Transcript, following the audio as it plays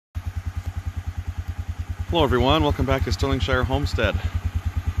Hello everyone, welcome back to Stirlingshire Homestead.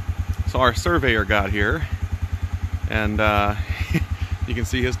 So our surveyor got here and you can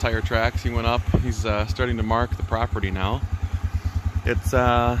see his tire tracks. He went up, he's starting to mark the property now. It's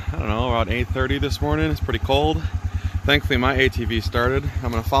I don't know, around 8:30 this morning. It's pretty cold. Thankfully my ATV started.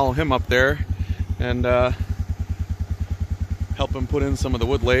 I'm going to follow him up there and help him put in some of the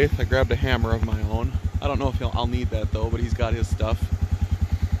wood lathe. I grabbed a hammer of my own. I don't know if I'll need that though, but he's got his stuff.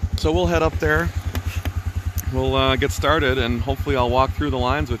 So we'll head up there. We'll get started, and hopefully I'll walk through the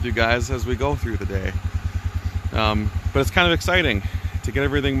lines with you guys as we go through the day. But it's kind of exciting to get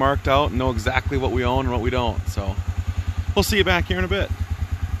everything marked out and know exactly what we own and what we don't. So we'll see you back here in a bit.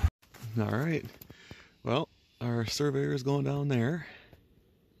 All right. Well, our surveyor is going down there.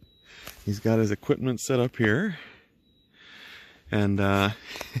 He's got his equipment set up here. And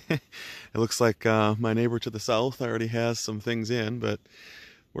it looks like my neighbor to the south already has some things in, but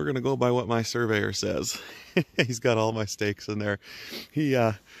we're gonna go by what my surveyor says. He's got all my stakes in there. He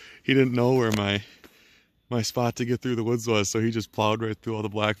didn't know where my spot to get through the woods was, so he just plowed right through all the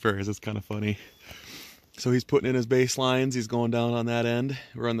blackberries. It's kind of funny. So he's putting in his base lines. He's going down on that end.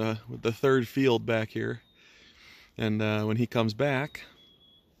 We're on the third field back here, and when he comes back,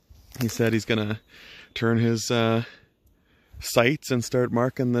 he said he's gonna turn his sights and start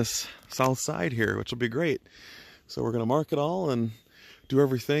marking this south side here, which will be great. So we're gonna mark it all and do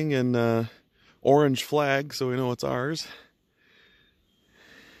everything in orange flag so we know it's ours.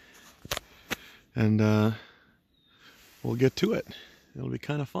 And we'll get to it. It'll be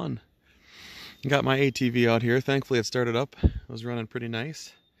kind of fun. Got my ATV out here. Thankfully it started up. It was running pretty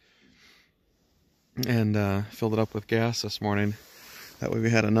nice. And filled it up with gas this morning. That way we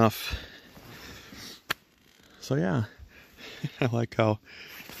had enough. So yeah, I like how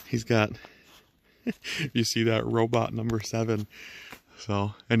he's got, you see that robot number 7.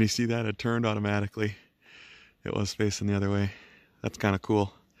 So, and you see that it turned automatically. It was facing the other way. That's kind of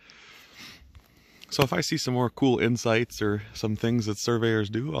cool. So if I see some more cool insights or some things that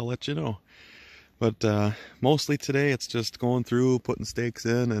surveyors do, I'll let you know. But mostly today it's just going through, putting stakes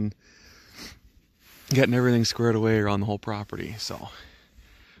in and getting everything squared away around the whole property. So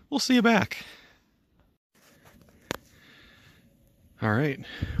we'll see you back. All right,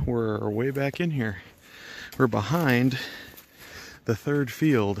 we're way back in here. We're behind the third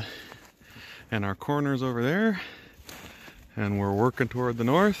field, and our corner's over there, and we're working toward the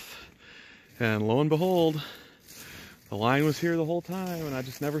north, and lo and behold, the line was here the whole time and I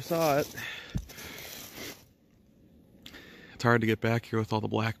just never saw it. It's hard to get back here with all the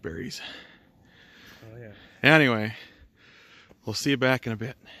blackberries. Oh yeah. Anyway, we'll see you back in a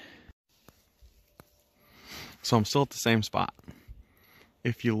bit. So I'm still at the same spot.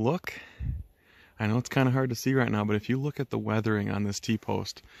 If you look, I know it's kind of hard to see right now, but if you look at the weathering on this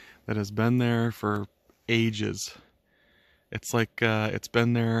T-post that has been there for ages, it's like it's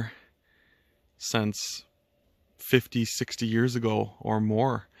been there since 50, 60 years ago or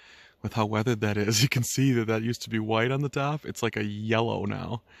more with how weathered that is. You can see that used to be white on the top. It's like a yellow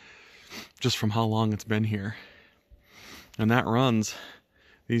now, just from how long it's been here. And that runs,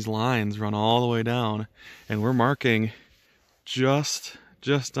 these lines run all the way down, and we're marking just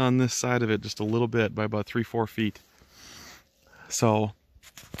on this side of it, just a little bit, by about 3-4 feet. So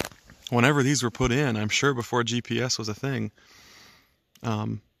whenever these were put in, I'm sure before GPS was a thing,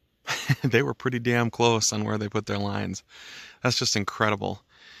 they were pretty damn close on where they put their lines. That's just incredible.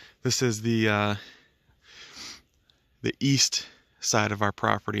 This is the east side of our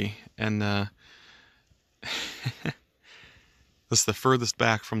property, and this is the furthest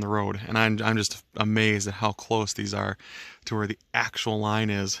back from the road, and I'm just amazed at how close these are to where the actual line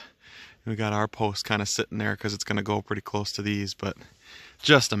is. We got our post kind of sitting there because it's going to go pretty close to these, but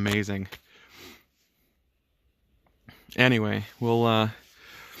just amazing. Anyway, we'll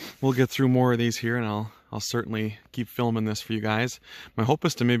get through more of these here, and I'll certainly keep filming this for you guys. My hope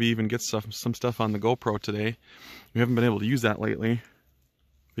is to maybe even get some stuff on the GoPro today. We haven't been able to use that lately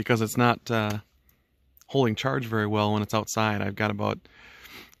because it's not holding charge very well when it's outside. I've got about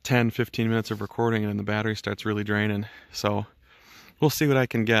 10-15 minutes of recording and then the battery starts really draining. So we'll see what I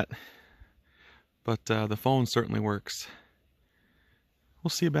can get. But the phone certainly works. We'll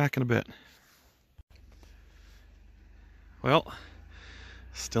see you back in a bit. Well,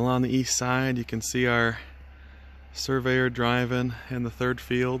 still on the east side. You can see our surveyor driving in the third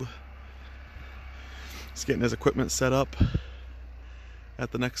field. He's getting his equipment set up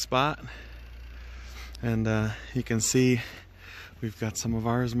at the next spot. And you can see we've got some of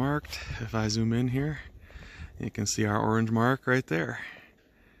ours marked. If I zoom in here, you can see our orange mark right there.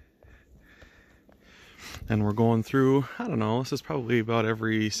 And we're going through, I don't know, this is probably about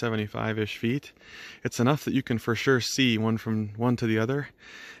every 75-ish feet. It's enough that you can for sure see one from one to the other.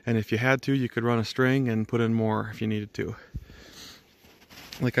 And if you had to, you could run a string and put in more if you needed to.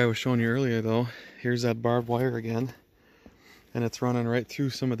 Like I was showing you earlier though, here's that barbed wire again. And it's running right through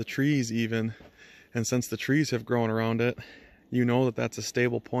some of the trees even. And since the trees have grown around it, you know that that's a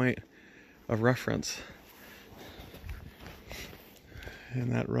stable point of reference.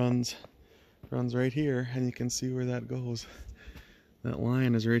 And that runs right here, and you can see where that goes. That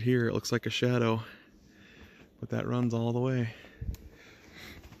line is right here. It looks like a shadow, but that runs all the way.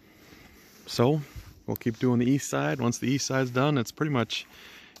 So we'll keep doing the east side. Once the east side's done, it's pretty much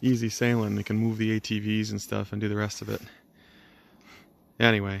easy sailing. We can move the ATVs and stuff and do the rest of it.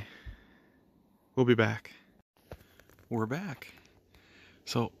 Anyway, we'll be back. We're back.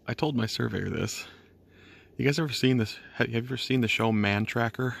 So I told my surveyor this. You guys ever seen this? Have you ever seen the show Man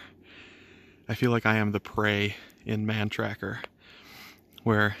Tracker? I feel like I am the prey in Man Tracker,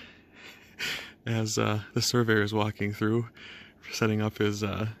 where as the surveyor is walking through, setting up his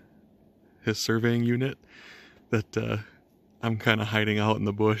surveying unit, that I'm kind of hiding out in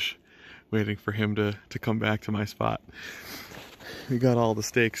the bush, waiting for him to come back to my spot. We got all the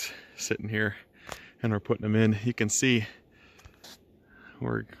stakes sitting here, and we're putting them in. You can see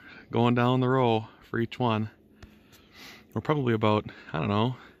we're going down the row for each one. We're probably about, I don't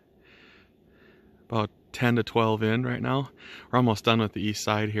know, about 10 to 12 in right now. We're almost done with the east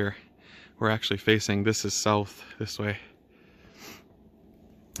side here. We're actually facing, this is south, this way.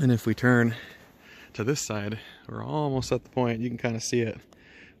 And if we turn to this side, we're almost at the point, you can kind of see it.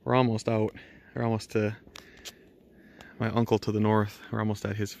 We're almost out. We're almost to my uncle to the north. We're almost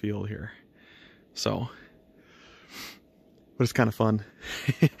at his field here. So, but it's kind of fun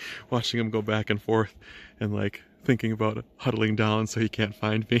watching him go back and forth and like thinking about huddling down so he can't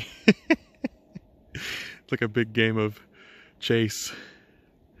find me. It's like a big game of chase.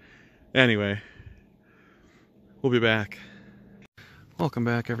 Anyway, we'll be back. Welcome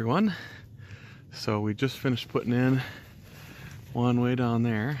back, everyone. So we just finished putting in one way down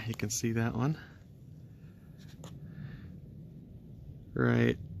there. You can see that one.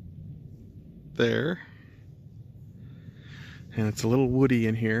 Right there. And it's a little woody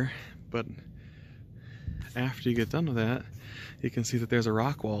in here, but after you get done with that, you can see that there's a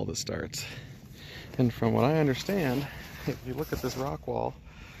rock wall that starts. And from what I understand, if you look at this rock wall,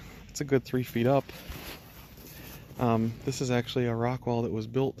 it's a good 3 feet up. This is actually a rock wall that was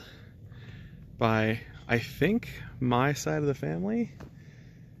built by, I think, my side of the family,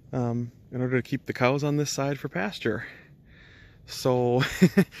 in order to keep the cows on this side for pasture. So,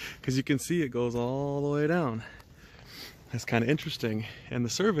 because you can see it goes all the way down. That's kind of interesting. And the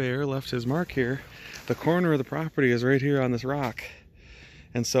surveyor left his mark here. The corner of the property is right here on this rock.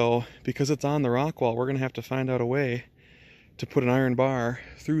 And so, because it's on the rock wall, we're going to have to find out a way to put an iron bar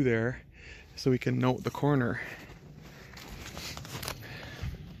through there so we can note the corner.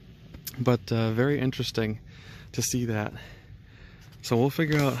 But very interesting to see that. So we'll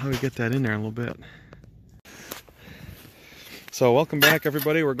figure out how to get that in there in a little bit. So welcome back,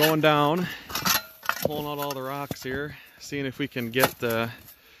 everybody. We're going down, pulling out all the rocks here, seeing if we can get the,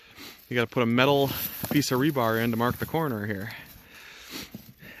 you got to put a metal piece of rebar in to mark the corner here.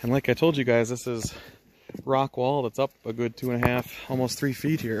 And like I told you guys, this is rock wall that's up a good 2.5, almost 3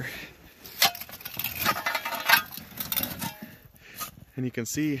 feet here. And you can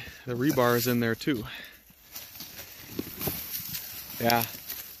see the rebar is in there too. Yeah,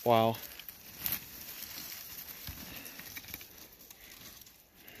 wow.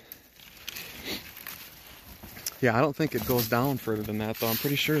 Yeah, I don't think it goes down further than that though. I'm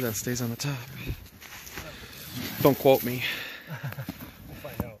pretty sure that stays on the top. Don't quote me. We'll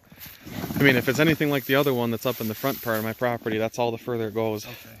find out. I mean, if it's anything like the other one that's up in the front part of my property, that's all the further it goes.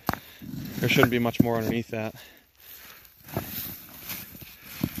 Okay. There shouldn't be much more underneath that.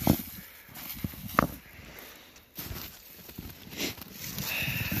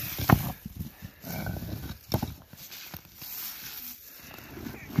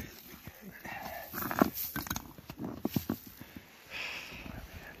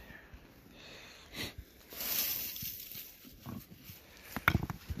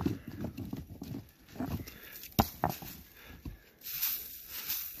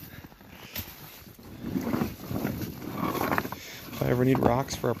 If I ever need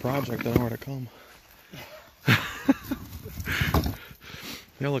rocks for a project, I know where to come.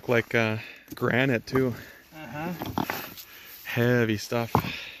 They look like granite too. Uh-huh. Heavy stuff.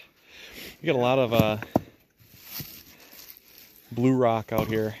 You got a lot of blue rock out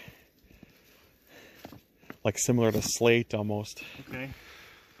here. Like similar to slate almost. Okay.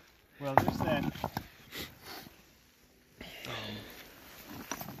 Well, there's that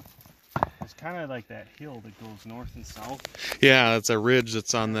kind of like that hill that goes north and south. Yeah, it's a ridge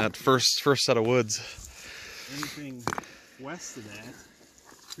that's on that first set of woods. Anything west of that,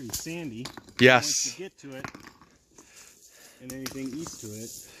 it's pretty sandy. Yes. Once you get to it, and anything east to it,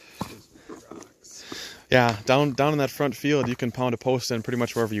 just rocks. Yeah, down in that front field, you can pound a post in pretty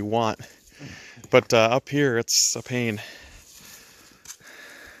much wherever you want. But up here, it's a pain.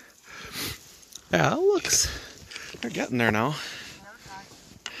 Yeah, it looks, they're getting there now.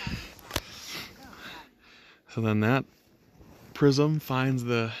 So then that prism finds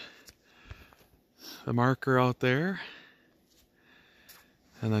the marker out there,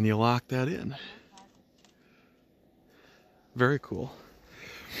 and then you lock that in. Very cool.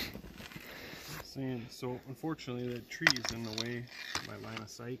 So unfortunately, the tree is in the way of my line of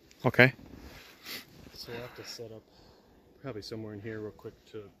sight. Okay. So I'll have to set up probably somewhere in here real quick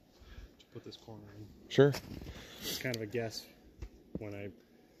to put this corner in. Sure. It's kind of a guess when I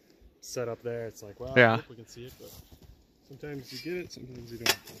set up there. It's like, well, yeah. I hope we can see it, but sometimes you get it, sometimes you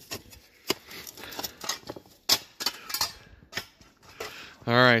don't.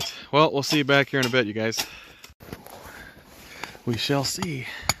 All right. Well, we'll see you back here in a bit, you guys. We shall see.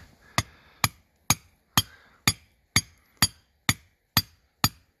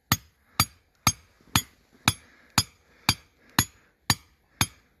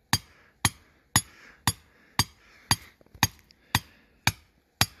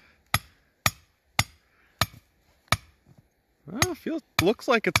 Well, looks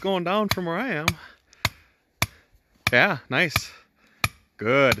like it's going down from where I am. Yeah, nice.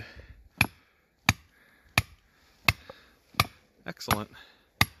 Good. Excellent.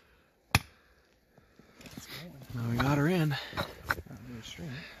 Now we got her in. Not very straight.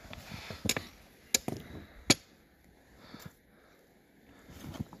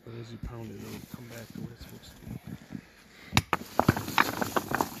 But as you pound it, it'll come back to where it's supposed to be.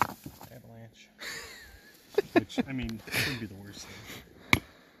 Avalanche. Which, I mean, wouldn't be the worst thing.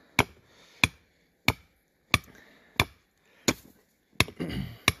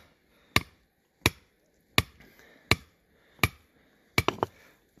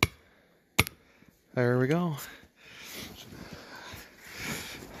 There we go.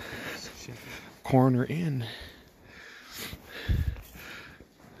 Corner in.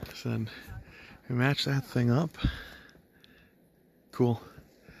 So then we match that thing up. Cool.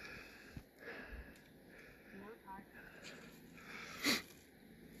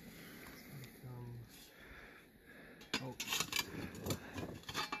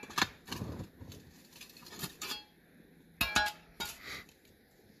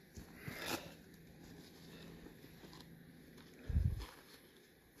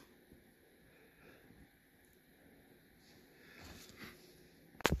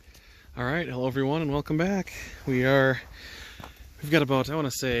 All right, hello everyone and welcome back. We've got about, I want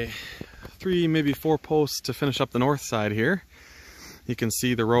to say, 3, maybe 4 posts to finish up the north side here. You can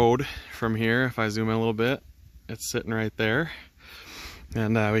see the road from here. If I zoom in a little bit, it's sitting right there.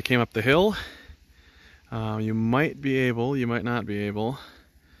 And we came up the hill. You might be able, you might not be able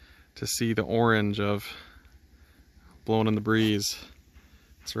to see the orange of blowing in the breeze.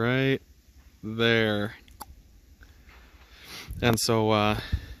 It's right there. And so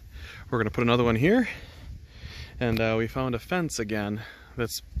we're gonna put another one here, and we found a fence again.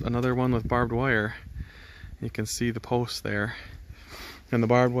 That's another one with barbed wire. You can see the post there, and the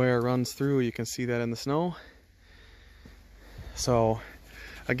barbed wire runs through. You can see that in the snow. So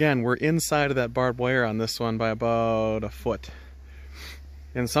again, we're inside of that barbed wire on this one by about a foot.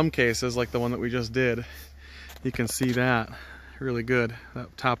 In some cases, like the one that we just did, you can see that really good,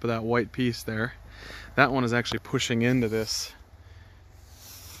 that top of that white piece there. That one is actually pushing into this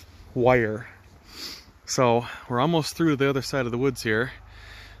wire. So we're almost through the other side of the woods here.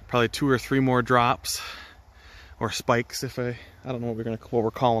 Probably 2 or 3 more drops or spikes, if I don't know what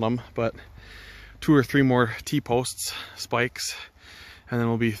we're calling them, but 2 or 3 more T-posts, spikes, and then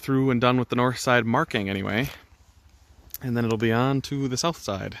we'll be through and done with the north side marking anyway. And then it'll be on to the south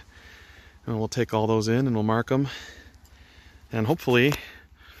side. And we'll take all those in and we'll mark them. And hopefully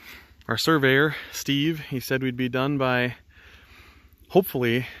our surveyor, Steve, he said we'd be done by,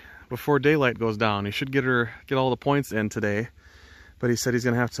 hopefully, before daylight goes down. He should get all the points in today, but he said he's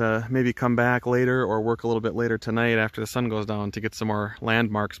gonna have to maybe come back later or work a little bit later tonight after the sun goes down to get some more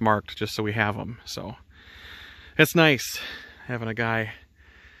landmarks marked, just so we have them. So it's nice having a guy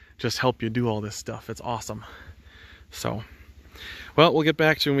just help you do all this stuff. It's awesome. So, well, we'll get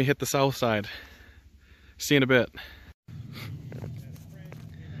back to you when we hit the south side. See you in a bit.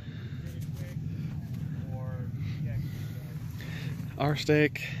 Our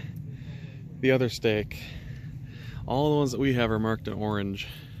stake, the other stake, all the ones that we have are marked in orange.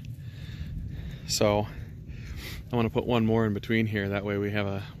 So I want to put one more in between here. That way we have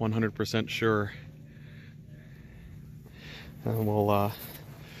a 100% sure. And we'll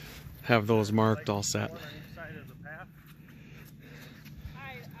have those marked all set.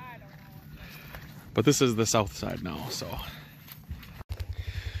 But this is the south side now, so.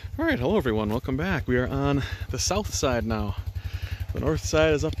 All right, hello everyone, welcome back. We are on the south side now. The north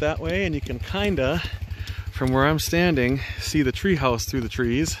side is up that way, and you can kinda, from where I'm standing, see the tree house through the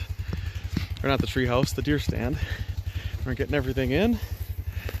trees. Or not the tree house, the deer stand. We're getting everything in.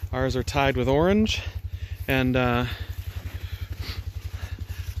 Ours are tied with orange, and how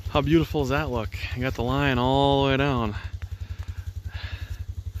beautiful does that look? You got the line all the way down.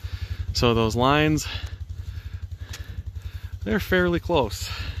 So those lines, they're fairly close.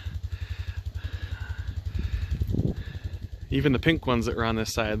 Even the pink ones that are on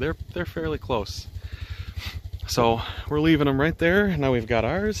this side, they're fairly close. So we're leaving them right there. Now we've got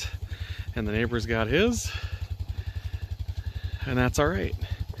ours, and the neighbor's got his, and that's all right.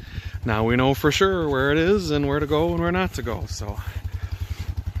 Now we know for sure where it is and where to go and where not to go, so,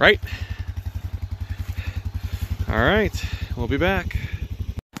 right? All right, we'll be back.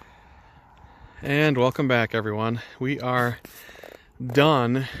 And welcome back, everyone. We are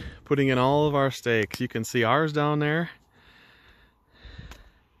done putting in all of our stakes. You can see ours down there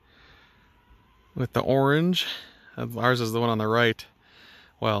with the orange. Ours is the one on the right.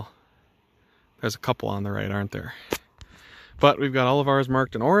 Well, there's a couple on the right, aren't there? But we've got all of ours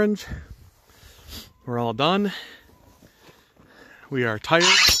marked in orange. We're all done. We are tired.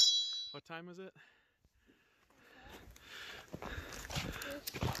 What time is it?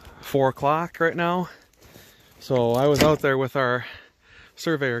 4 o'clock right now. So I was out there with our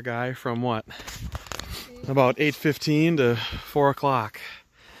surveyor guy from what? About 8:15 to 4 o'clock.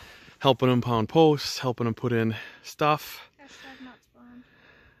 Helping him pound posts, helping him put in stuff. Hashtag not spawn.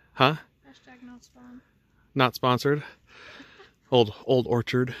 Huh? Hashtag not spawn. Not sponsored. Old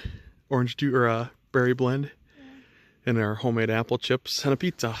orchard orange juice or berry blend. Yeah. And our homemade apple chips and a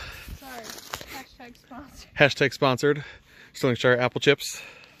pizza. Sorry. Hashtag sponsored. Hashtag sponsored. Sterling Shire apple chips.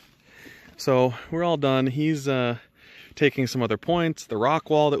 So we're all done. He's taking some other points, the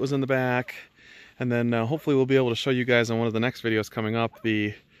rock wall that was in the back, and then hopefully we'll be able to show you guys on one of the next videos coming up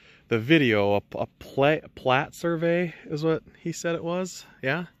the video, a plat survey is what he said it was.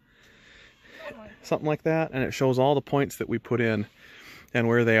 Yeah? Something like that. And it shows all the points that we put in and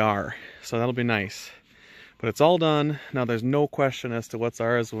where they are. So that'll be nice. But it's all done. Now there's no question as to what's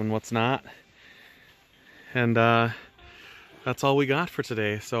ours and what's not. And that's all we got for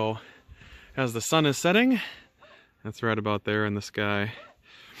today. So as the sun is setting, that's right about there in the sky,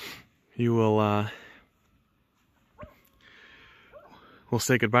 you will we'll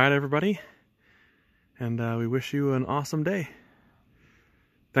say goodbye to everybody, and we wish you an awesome day.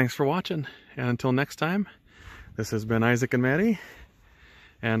 Thanks for watching, and until next time, this has been Isaac and Maddie,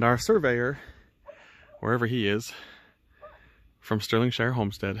 and our surveyor, wherever he is, from Sterling Shire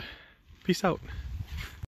Homestead. Peace out.